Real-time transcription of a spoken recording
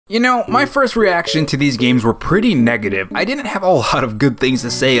You know, my first reaction to these games were pretty negative. I didn't have a lot of good things to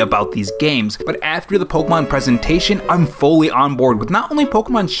say about these games, but after the Pokemon presentation, I'm fully on board with not only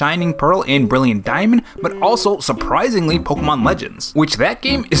Pokemon Shining Pearl and Brilliant Diamond, but also, surprisingly, Pokemon Legends, which that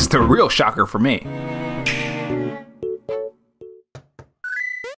game is the real shocker for me.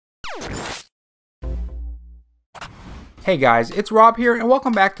 Hey guys, it's Rob here, and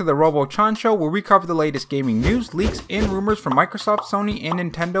welcome back to the Robo Show, where we cover the latest gaming news, leaks, and rumors from Microsoft, Sony, and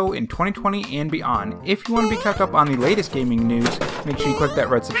Nintendo in 2020 and beyond. If you want to be kept up on the latest gaming news, make sure you click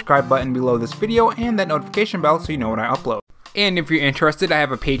that red subscribe button below this video and that notification bell so you know when I upload. And if you're interested, I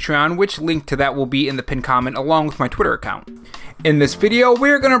have a Patreon, which link to that will be in the pinned comment along with my Twitter account. In this video,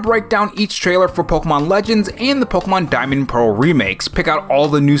 we're going to break down each trailer for Pokemon Legends and the Pokemon Diamond and Pearl remakes, pick out all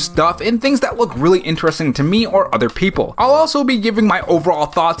the new stuff and things that look really interesting to me or other people. I'll also be giving my overall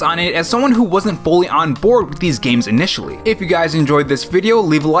thoughts on it as someone who wasn't fully on board with these games initially. If you guys enjoyed this video,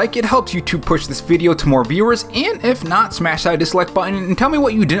 leave a like, it helps you to push this video to more viewers, and if not, smash that dislike button and tell me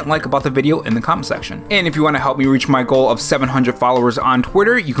what you didn't like about the video in the comment section. And if you want to help me reach my goal of 700 followers on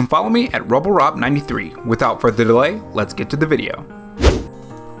Twitter, you can follow me at RoboRob93. Without further delay, let's get to the video.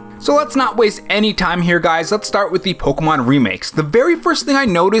 So let's not waste any time here guys, let's start with the Pokemon remakes. The very first thing I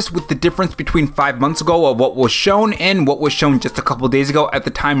noticed with the difference between 5 months ago of what was shown and what was shown just a couple days ago at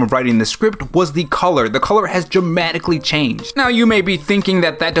the time of writing the script was the color. The color has dramatically changed. Now you may be thinking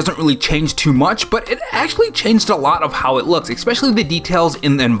that that doesn't really change too much, but it actually changed a lot of how it looks, especially the details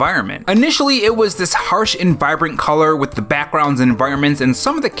in the environment. Initially it was this harsh and vibrant color with the backgrounds and environments and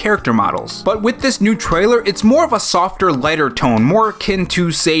some of the character models. But with this new trailer, it's more of a softer, lighter tone, more akin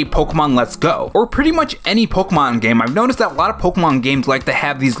to say Pokemon Let's Go, or pretty much any Pokemon game. I've noticed that a lot of Pokemon games like to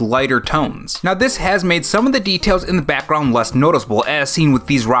have these lighter tones. Now this has made some of the details in the background less noticeable, as seen with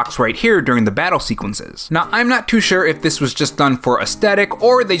these rocks right here during the battle sequences. Now I'm not too sure if this was just done for aesthetic,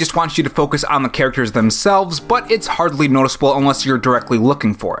 or they just want you to focus on the characters themselves, but it's hardly noticeable unless you're directly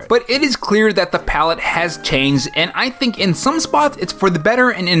looking for it. But it is clear that the palette has changed, and I think in some spots it's for the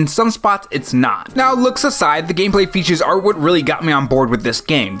better, and in some spots it's not. Now looks aside, the gameplay features are what really got me on board with this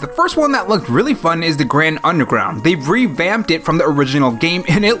game. The first one that looked really fun is the Grand Underground. They've revamped it from the original game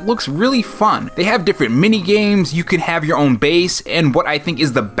and it looks really fun. They have different mini games, you can have your own base, and what I think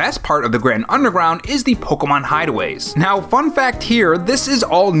is the best part of the Grand Underground is the Pokemon hideaways. Now fun fact here, this is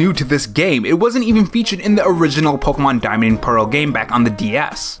all new to this game. It wasn't even featured in the original Pokemon Diamond and Pearl game back on the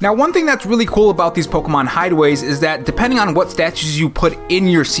DS. Now one thing that's really cool about these Pokemon hideaways is that depending on what statues you put in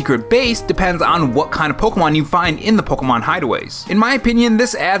your secret base depends on what kind of Pokemon you find in the Pokemon hideaways. In my opinion,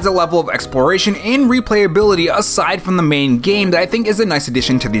 this adds a level of exploration and replayability aside from the main game that I think is a nice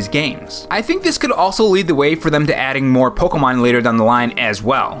addition to these games. I think this could also lead the way for them to adding more Pokemon later down the line as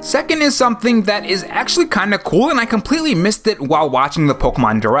well. Second is something that is actually kinda cool and I completely missed it while watching the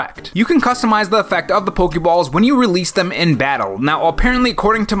Pokemon Direct. You can customize the effect of the Pokeballs when you release them in battle. Now apparently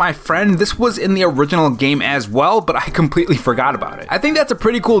according to my friend this was in the original game as well, but I completely forgot about it. I think that's a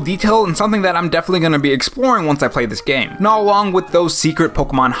pretty cool detail and something that I'm definitely going to be exploring once I play this game. Now along with those secret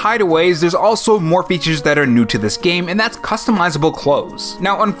Pokemon hideaways, there's also more features that are new to this game, and that's customizable clothes.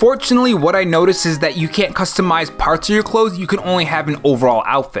 Now unfortunately what I noticed is that you can't customize parts of your clothes, you can only have an overall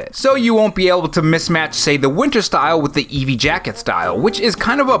outfit. So you won't be able to mismatch say the winter style with the Eevee jacket style, which is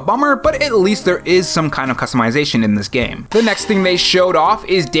kind of a bummer, but at least there is some kind of customization in this game. The next thing they showed off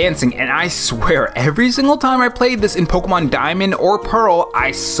is dancing, and I swear every single time I played this in Pokemon Diamond or Pearl,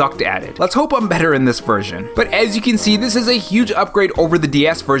 I sucked at it. Let's hope I'm better in this version. But as you can see, this is a huge upgrade over the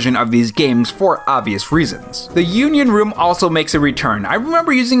DS version of these games for obvious reasons. The Union Room also makes a return. I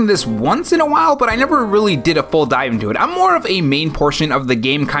remember using this once in a while, but I never really did a full dive into it. I'm more of a main portion of the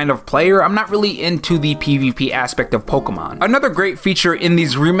game kind of player. I'm not really into the PvP aspect of Pokemon. Another great feature in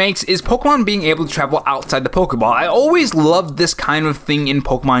these remakes is Pokemon being able to travel outside the Pokeball. I always loved this kind of thing in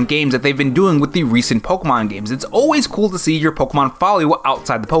Pokemon games that they've been doing with the recent Pokemon games. It's always cool to see your Pokemon follow you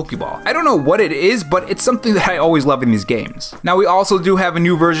outside the Pokeball. I don't know what it is, but it's something that I always love in these games. Now we also do have a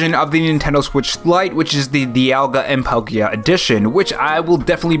new version of the Nintendo Switch Lite, which is the Dialga and Palkia edition, which I will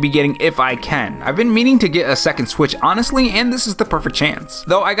definitely be getting if I can. I've been meaning to get a second Switch honestly, and this is the perfect chance.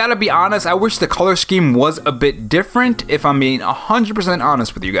 Though I gotta be honest, I wish the color scheme was a bit different if I'm being 100%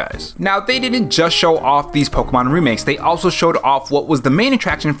 honest with you guys. Now they didn't just show off these Pokemon remakes, they also showed off what was the main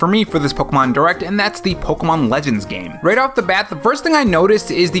attraction for me for this Pokemon Direct, and that's the Pokemon Legends game. Right off the bat, the first thing I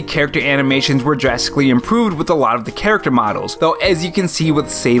noticed is the character animations were drastically improved with a lot of the character models, though as you can see see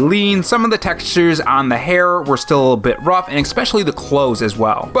with Saline, some of the textures on the hair were still a bit rough, and especially the clothes as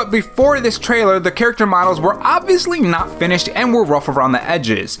well. But before this trailer, the character models were obviously not finished and were rough around the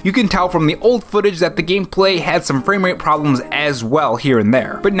edges. You can tell from the old footage that the gameplay had some frame rate problems as well here and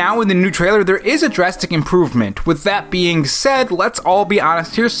there. But now in the new trailer, there is a drastic improvement. With that being said, let's all be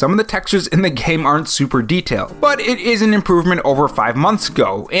honest here, some of the textures in the game aren't super detailed. But it is an improvement over 5 months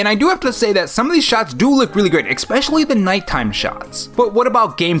ago, and I do have to say that some of these shots do look really great, especially the nighttime shots. But what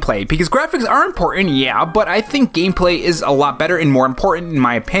about gameplay? Because graphics are important, yeah, but I think gameplay is a lot better and more important in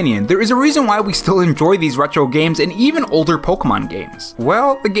my opinion. There is a reason why we still enjoy these retro games and even older Pokemon games.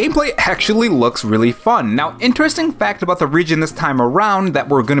 Well, the gameplay actually looks really fun. Now, interesting fact about the region this time around that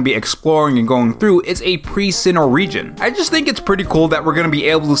we're going to be exploring and going through is a pre-Sinnoh region. I just think it's pretty cool that we're going to be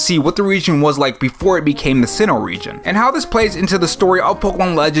able to see what the region was like before it became the Sinnoh region. And how this plays into the story of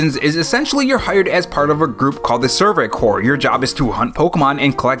Pokemon Legends is essentially you're hired as part of a group called the Survey Corps. Your job is to hunt Pokemon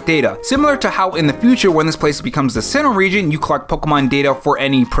and collect data. Similar to how in the future when this place becomes the Sinnoh region, you collect Pokemon data for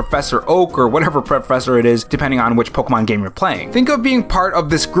any Professor Oak or whatever professor it is, depending on which Pokemon game you're playing. Think of being part of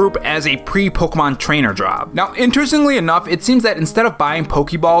this group as a pre-Pokemon trainer job. Now, interestingly enough, it seems that instead of buying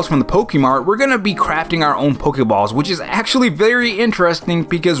Pokeballs from the Pokemart, we're gonna be crafting our own Pokeballs, which is actually very interesting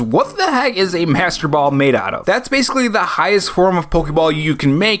because what the heck is a Master Ball made out of? That's basically the highest form of Pokeball you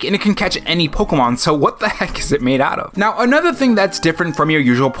can make, and it can catch any Pokemon, so what the heck is it made out of? Now, another thing that's different from your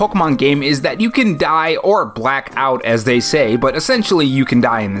usual Pokemon game is that you can die or black out, as they say, but essentially you can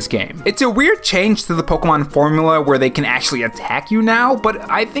die in this game. It's a weird change to the Pokemon formula where they can actually attack you now, but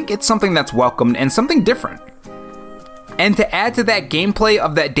I think it's something that's welcomed and something different. And to add to that gameplay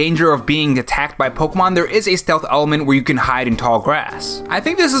of that danger of being attacked by Pokemon, there is a stealth element where you can hide in tall grass. I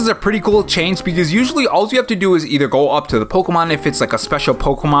think this is a pretty cool change because usually all you have to do is either go up to the Pokemon if it's like a special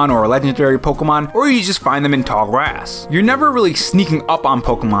Pokemon or a legendary Pokemon, or you just find them in tall grass. You're never really sneaking up on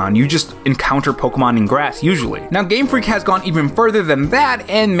Pokemon, you just encounter Pokemon in grass usually. Now Gamefreak has gone even further than that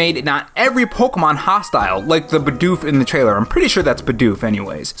and made not every Pokemon hostile, like the Bidoof in the trailer. I'm pretty sure that's Bidoof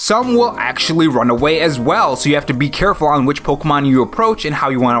anyways. Some will actually run away as well, so you have to be careful on which Pokemon you approach and how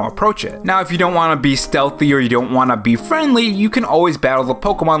you want to approach it. Now, if you don't want to be stealthy or you don't want to be friendly, you can always battle the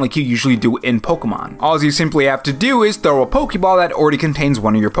Pokemon like you usually do in Pokemon. All you simply have to do is throw a Pokeball that already contains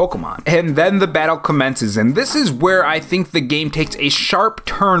one of your Pokemon. And then the battle commences, and this is where I think the game takes a sharp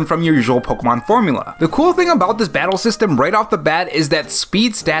turn from your usual Pokemon formula. The cool thing about this battle system right off the bat is that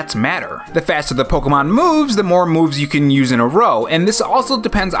speed stats matter. The faster the Pokemon moves, the more moves you can use in a row, and this also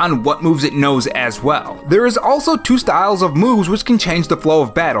depends on what moves it knows as well. There is also two styles of moves which can change the flow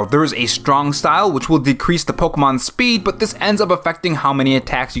of battle. There is a strong style which will decrease the Pokemon's speed, but this ends up affecting how many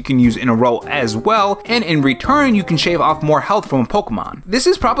attacks you can use in a row as well, and in return you can shave off more health from a Pokemon. This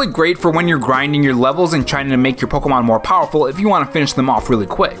is probably great for when you're grinding your levels and trying to make your Pokemon more powerful if you want to finish them off really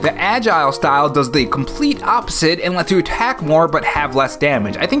quick. The Agile style does the complete opposite and lets you attack more but have less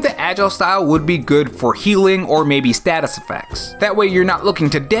damage. I think the Agile style would be good for healing or maybe status effects. That way you're not looking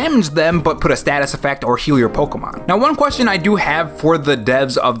to damage them but put a status effect or heal your Pokemon. Now, one question I do have for the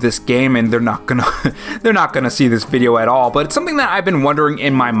devs of this game, and they're not gonna see this video at all, but it's something that I've been wondering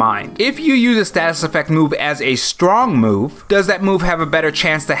in my mind. If you use a status effect move as a strong move, does that move have a better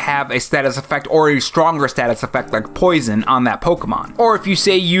chance to have a status effect or a stronger status effect like poison on that Pokemon? Or if you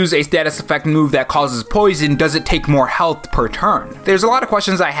say use a status effect move that causes poison, does it take more health per turn? There's a lot of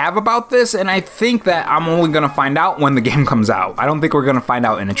questions I have about this, and I think that I'm only gonna find out when the game comes out. I don't think we're gonna find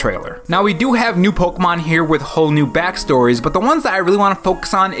out in a trailer. Now, we do have new Pokemon here with whole new backstories, but the ones that I really want to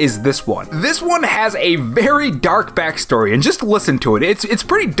focus on is this one. This one has a very dark backstory, and just listen to it. It's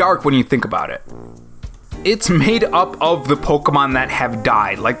pretty dark when you think about it. It's made up of the Pokemon that have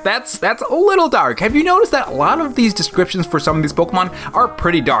died. Like, that's a little dark. Have you noticed that a lot of these descriptions for some of these Pokemon are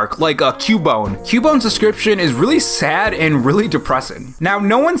pretty dark? Like Cubone. Cubone's description is really sad and really depressing. Now,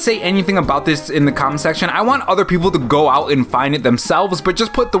 no one say anything about this in the comment section. I want other people to go out and find it themselves, but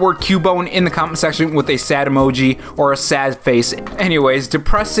just put the word Cubone in the comment section with a sad emoji or a sad face. Anyways,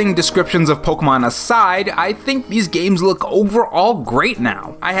 depressing descriptions of Pokemon aside, I think these games look overall great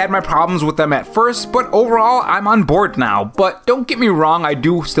now. I had my problems with them at first, but overall I'm on board now. But don't get me wrong, I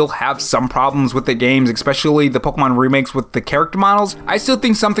do still have some problems with the games, especially the Pokemon remakes with the character models. I still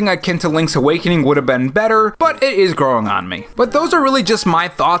think something akin to Link's Awakening would have been better, but it is growing on me. But those are really just my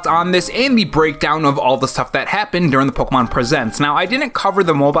thoughts on this and the breakdown of all the stuff that happened during the Pokemon Presents. Now, I didn't cover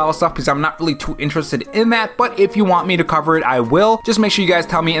the mobile stuff because I'm not really too interested in that, but if you want me to cover it, I will. Just make sure you guys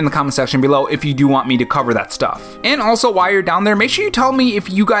tell me in the comment section below if you do want me to cover that stuff. And also, while you're down there, make sure you tell me if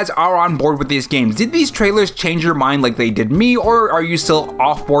you guys are on board with these games. Did these trailers change your mind like they did me, or are you still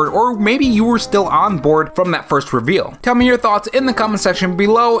off board, or maybe you were still on board from that first reveal? Tell me your thoughts in the comment section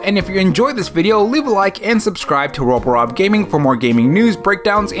below, and if you enjoyed this video, leave a like and subscribe to Robo Gaming for more gaming news,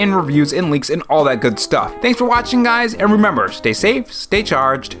 breakdowns, and reviews and leaks and all that good stuff. Thanks for watching, guys, and remember, stay safe, stay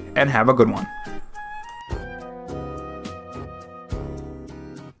charged, and have a good one.